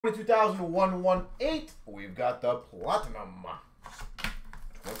2001-18, we've got the Platinum.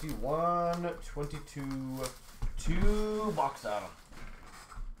 21, 22, 2 box out.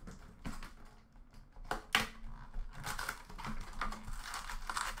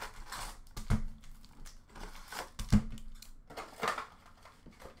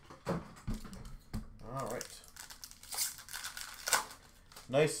 All right.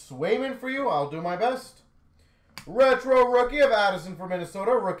 Nice Swayman for you. I'll do my best. Retro rookie of Addison for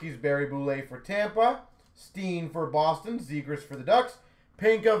Minnesota. Rookies Barry Boulay for Tampa. Steen for Boston. Zegras for the Ducks.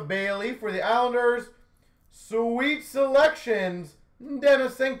 Pink of Bailey for the Islanders. Sweet selections.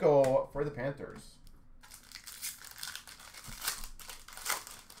 Denisenko for the Panthers.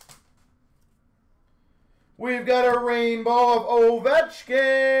 We've got a rainbow of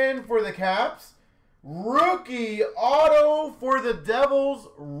Ovechkin for the Caps. Rookie auto for the Devils.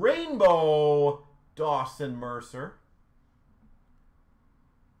 Rainbow. Dawson Mercer.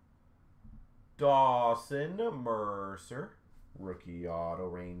 Rookie auto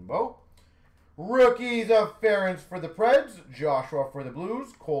rainbow. Rookies of Ference for the Preds. Joshua for the Blues.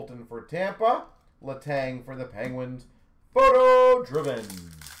 Colton for Tampa. Letang for the Penguins. Photo driven.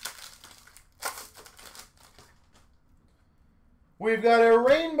 We've got a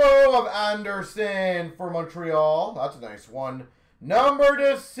rainbow of Anderson for Montreal. That's a nice one. Number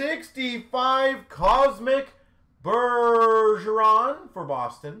to 65, Cosmic Bergeron for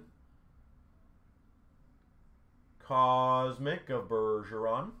Boston. Cosmic of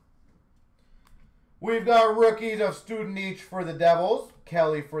Bergeron. We've got rookies of Studenic for the Devils.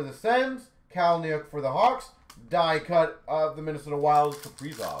 Kelly for the Sens. Kalniuk for the Hawks. Die cut of the Minnesota Wild,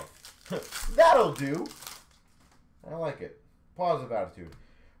 Kaprizov. That'll do. I like it. Positive attitude.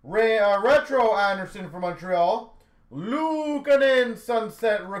 Retro Anderson for Montreal. Luukkonen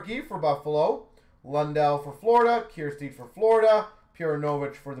Sunset rookie for Buffalo. Lundell for Florida. Kiersted for Florida.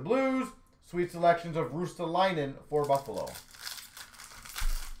 Purinovich for the Blues. Sweet selections of Rustalainen for Buffalo.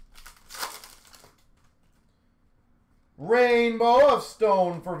 Rainbow of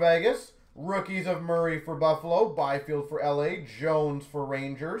Stone for Vegas. Rookies of Murray for Buffalo. Byfield for LA. Jones for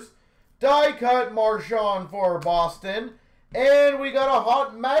Rangers. Die cut Marchand for Boston. And we got a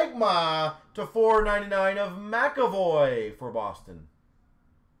hot magma to $4.99 of McAvoy for Boston.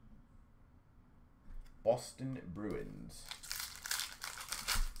 Boston Bruins.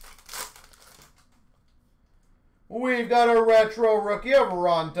 We've got a retro rookie of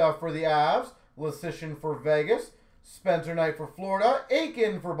Ranta for the Avs. Lecition for Vegas. Spencer Knight for Florida.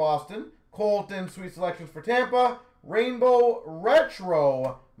 Aiken for Boston. Colton Sweet Selections for Tampa. Rainbow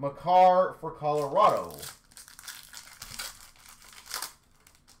Retro Makar for Colorado.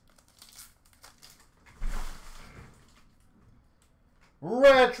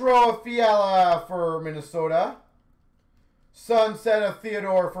 Retro Fiala for Minnesota. Sunset of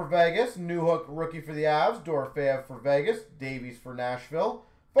Theodore for Vegas. Newhook rookie for the Avs. Dorofeyev for Vegas. Davies for Nashville.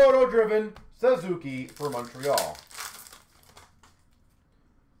 Photo driven. Suzuki for Montreal.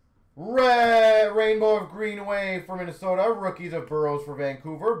 Rainbow of Greenway for Minnesota. Rookies of Burrows for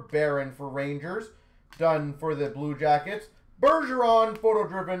Vancouver. Barron for Rangers. Dunn for the Blue Jackets. Bergeron photo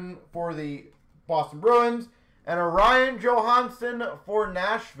driven for the Boston Bruins. And a Ryan Johansson for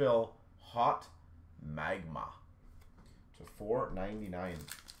Nashville. Hot magma. To $4.99.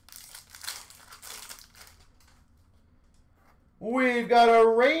 We've got a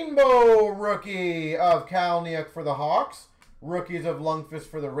rainbow rookie of Kalniuk for the Hawks. Rookies of Lundqvist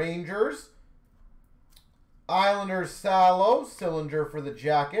for the Rangers. Islanders Salo. Sillinger for the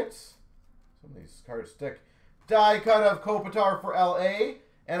Jackets. Some of these cards stick. Die cut of Kopitar for LA.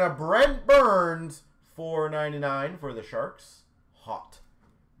 And a Brent Burns $4.99 for the Sharks. Hot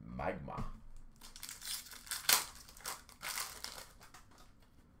magma.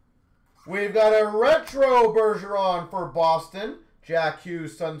 We've got a retro Bergeron for Boston. Jack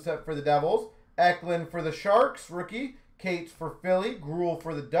Hughes Sunset for the Devils. Eklund for the Sharks, rookie. Cates for Philly. Gruel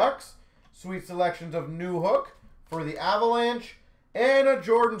for the Ducks. Sweet selections of Newhook for the Avalanche. And a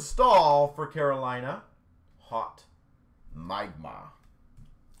Jordan Staal for Carolina. Hot magma.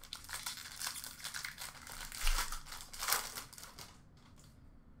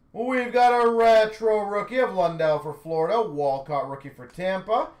 We've got a retro rookie of Lundell for Florida. Walcott rookie for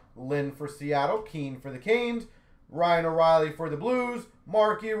Tampa. Lynn for Seattle. Keane for the Canes. Ryan O'Reilly for the Blues.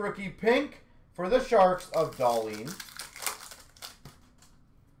 Markey rookie pink for the Sharks of Dahlin.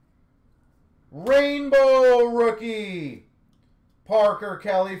 Rainbow rookie Parker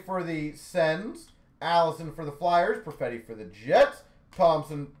Kelly for the Sens. Allison for the Flyers. Perfetti for the Jets.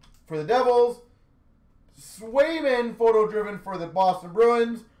 Thompson for the Devils. Swayman photo driven for the Boston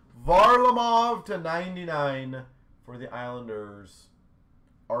Bruins. Varlamov to 99 for the Islanders.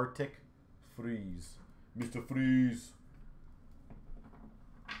 Arctic Freeze. Mr. Freeze.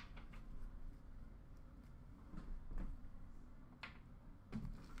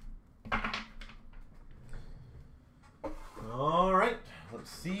 All right,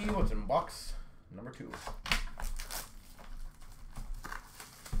 let's see what's in box number 2.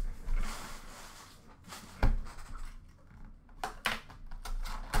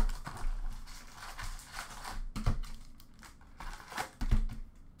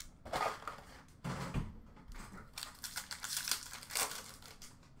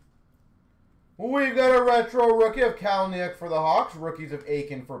 We've got a retro rookie of Kalnick for the Hawks, rookies of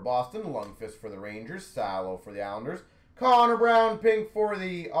Aiken for Boston, Lundqvist for the Rangers, Salo for the Islanders, Connor Brown pink for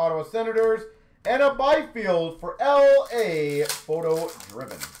the Ottawa Senators, and a Byfield for LA, photo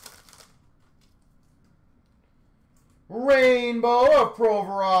driven. Rainbow of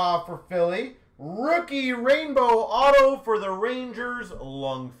Provorov for Philly, rookie rainbow auto for the Rangers,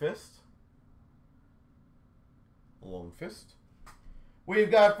 Lundqvist.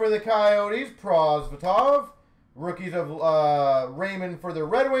 We've got for the Coyotes, Prosvetov. Rookies of Raymond for the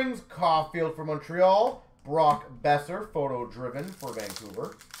Red Wings, Caulfield for Montreal, Brock Besser, photo-driven for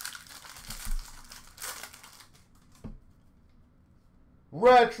Vancouver.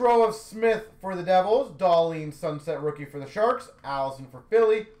 Retro of Smith for the Devils, Darlene Sunset rookie for the Sharks, Allison for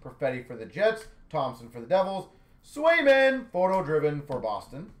Philly, Perfetti for the Jets, Thompson for the Devils, Swayman, photo-driven for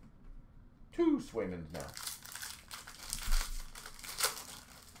Boston. 2 Swaymans now.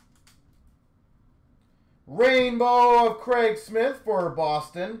 Rainbow of Craig Smith for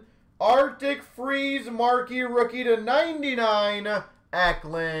Boston. Arctic Freeze marquee rookie to 99.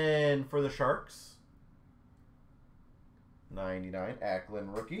 Eklund for the Sharks. 99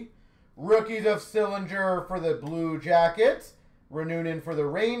 Eklund rookie. Rookies of Sillinger for the Blue Jackets. Renunin for the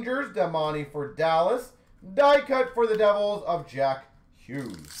Rangers. Damani for Dallas. Die cut for the Devils of Jack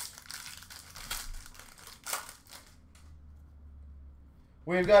Hughes.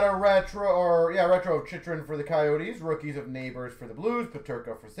 We've got a retro of Chychrun for the Coyotes, rookies of Neighbors for the Blues,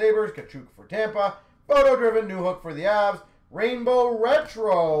 Peterka for Sabres, Kachuk for Tampa, photo-driven Newhook for the Avs, rainbow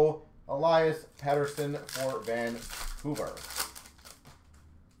retro Elias Pettersson for Vancouver.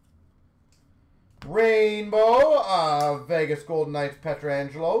 Rainbow of Vegas Golden Knights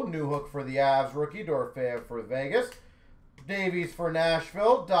Pietrangelo, Newhook for the Avs rookie, Dorofeyev for Vegas, Davies for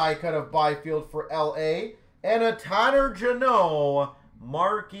Nashville, die cut of Byfield for LA, and a Tanner Jeannot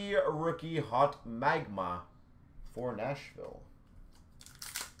marquee rookie hot magma for Nashville.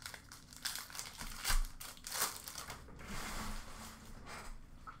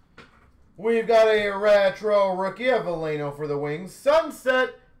 We've got a retro rookie of Veleno for the Wings,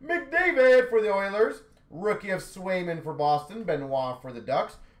 Sunset McDavid for the Oilers, rookie of Swayman for Boston, Benoit for the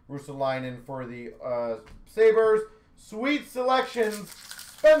Ducks, Russalainen for the Sabres, Sweet Selections,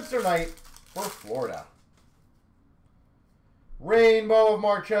 Spencer Knight for Florida. Rainbow of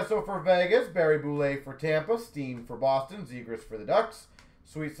Marchesso for Vegas, Barry Boulay for Tampa, Steen for Boston, Zegras for the Ducks,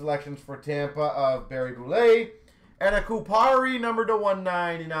 Sweet Selections for Tampa of Barry Boulay, and a Kupari number to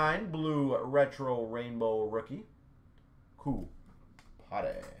 199, blue retro rainbow rookie,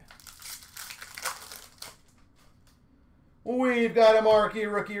 Kupari. We've got a marquee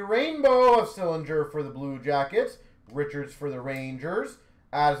rookie rainbow of Sillinger for the Blue Jackets, Richards for the Rangers,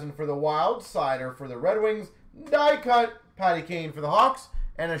 Addison for the Wild, Sider for the Red Wings, die cut Patty Kane for the Hawks,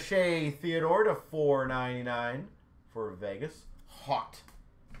 and a Shea Theodore to 499 for Vegas. Hot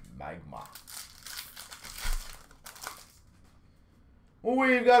magma.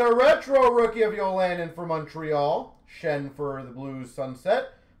 We've got a retro rookie of Yolanin for Montreal, Shen for the Blues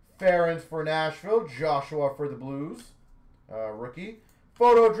Sunset, Ferentz for Nashville, Joshua for the Blues, rookie.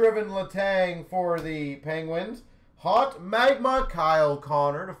 Photo-driven Letang for the Penguins. Hot magma Kyle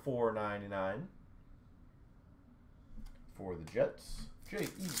Connor to 499. For the Jets,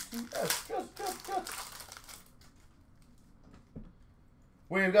 J-E-T-S, Jets.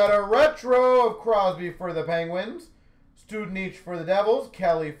 We've got a retro of Crosby for the Penguins, Studenic for the Devils,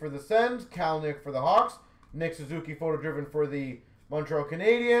 Kelly for the Sens, Kalnick for the Hawks, Nick Suzuki photo-driven for the Montreal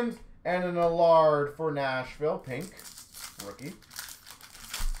Canadiens, and an Allard for Nashville, pink, rookie.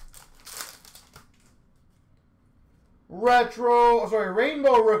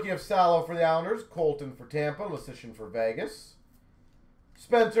 Rainbow rookie of Salo for the Islanders, Colton for Tampa, Lasician for Vegas.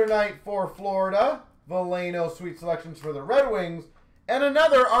 Spencer Knight for Florida, Veleno Sweet Selections for the Red Wings, and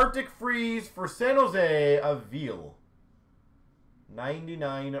another Arctic Freeze for San Jose of Veal.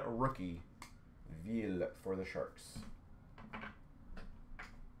 99 rookie, Veal for the Sharks.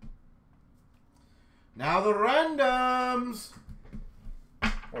 Now the randoms.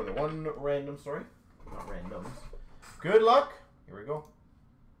 Or the one random, sorry. Not randoms. Good luck. Here we go.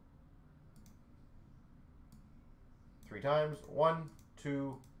 3 times. 1,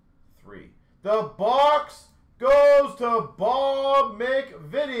 2, 3. The box goes to Bob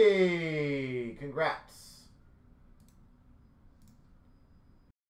McVitie. Congrats.